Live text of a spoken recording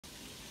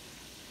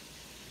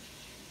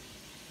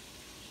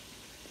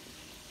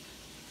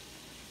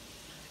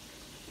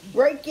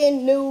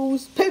Breaking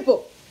news,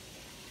 people.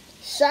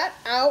 Shout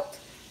out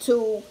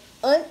to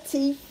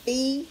Auntie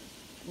Fee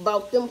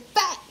about them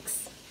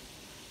facts.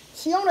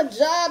 She on a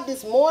job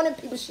this morning,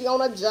 people. She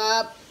on a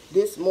job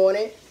this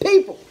morning,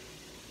 people.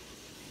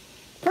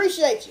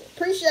 Appreciate you.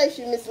 Appreciate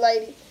you, Miss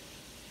Lady.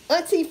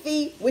 Auntie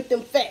Fee with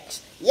them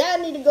facts. Y'all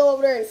need to go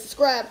over there and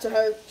subscribe to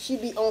her. She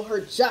be on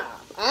her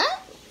job. Alright?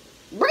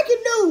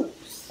 Breaking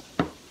news.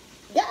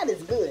 God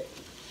is good.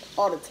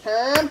 All the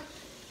time.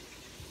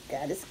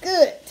 God is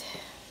good.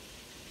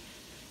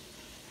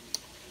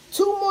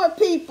 2 more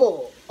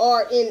people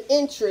are in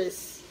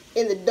interest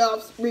in the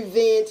Dolph's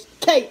revenge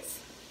case.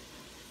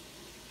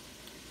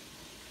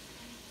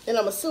 And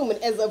I'm assuming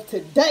as of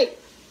today,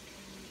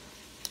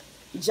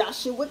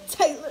 Joshua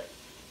Taylor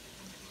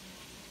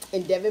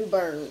and Devin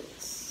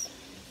Burns.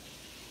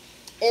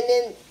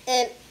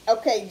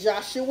 Okay,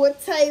 Joshua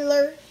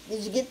Taylor,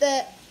 did you get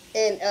that?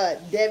 And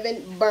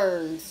Devin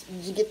Burns,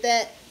 did you get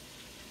that?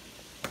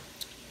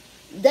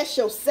 That's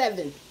your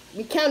 7.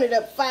 We counted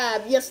up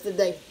 5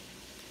 yesterday.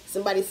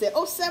 Somebody said,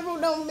 oh, several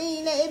don't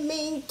mean that, it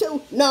mean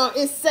 2. No,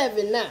 it's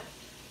 7 now.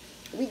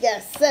 We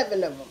got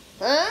 7 of them,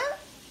 huh?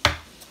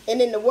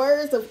 And in the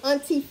words of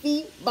Auntie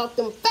Fee about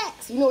them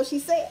facts, you know what she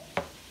said?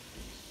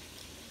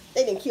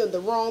 They done killed the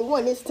wrong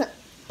one this time.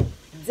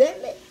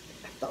 Damn it.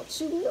 I thought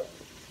you knew.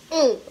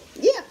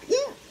 Yeah.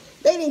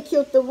 They done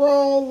killed the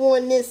wrong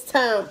one this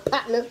time,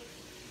 partner.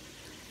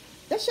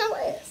 That's your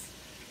ass.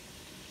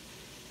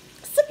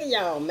 Sick of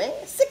y'all,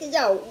 man. Sick of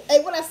y'all.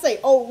 Hey, what I say?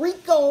 Oh,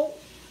 Rico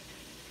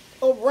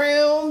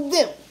around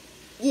them.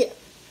 Yeah.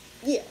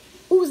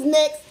 Who's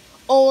next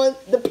on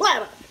the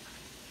platter?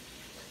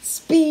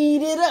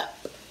 Speed it up.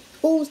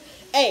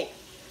 Hey,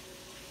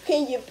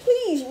 can you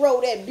please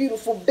roll that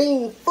beautiful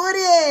beam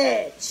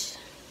footage?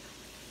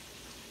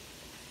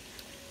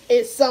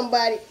 Is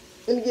somebody,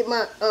 let me get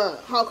my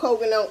Hulk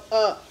Hogan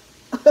on,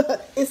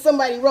 is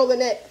somebody rolling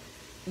that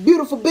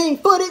beautiful beam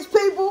footage,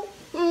 people?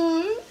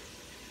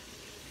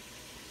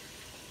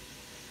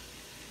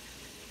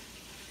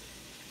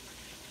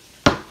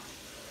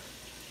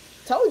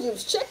 Told you it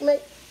was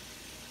checkmate,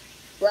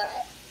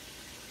 right?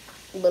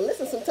 But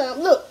listen sometime,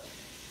 look,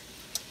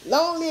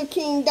 long live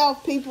King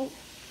Dolph, people.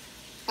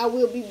 I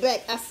will be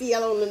back. I'll see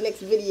y'all on the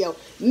next video.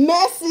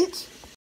 Message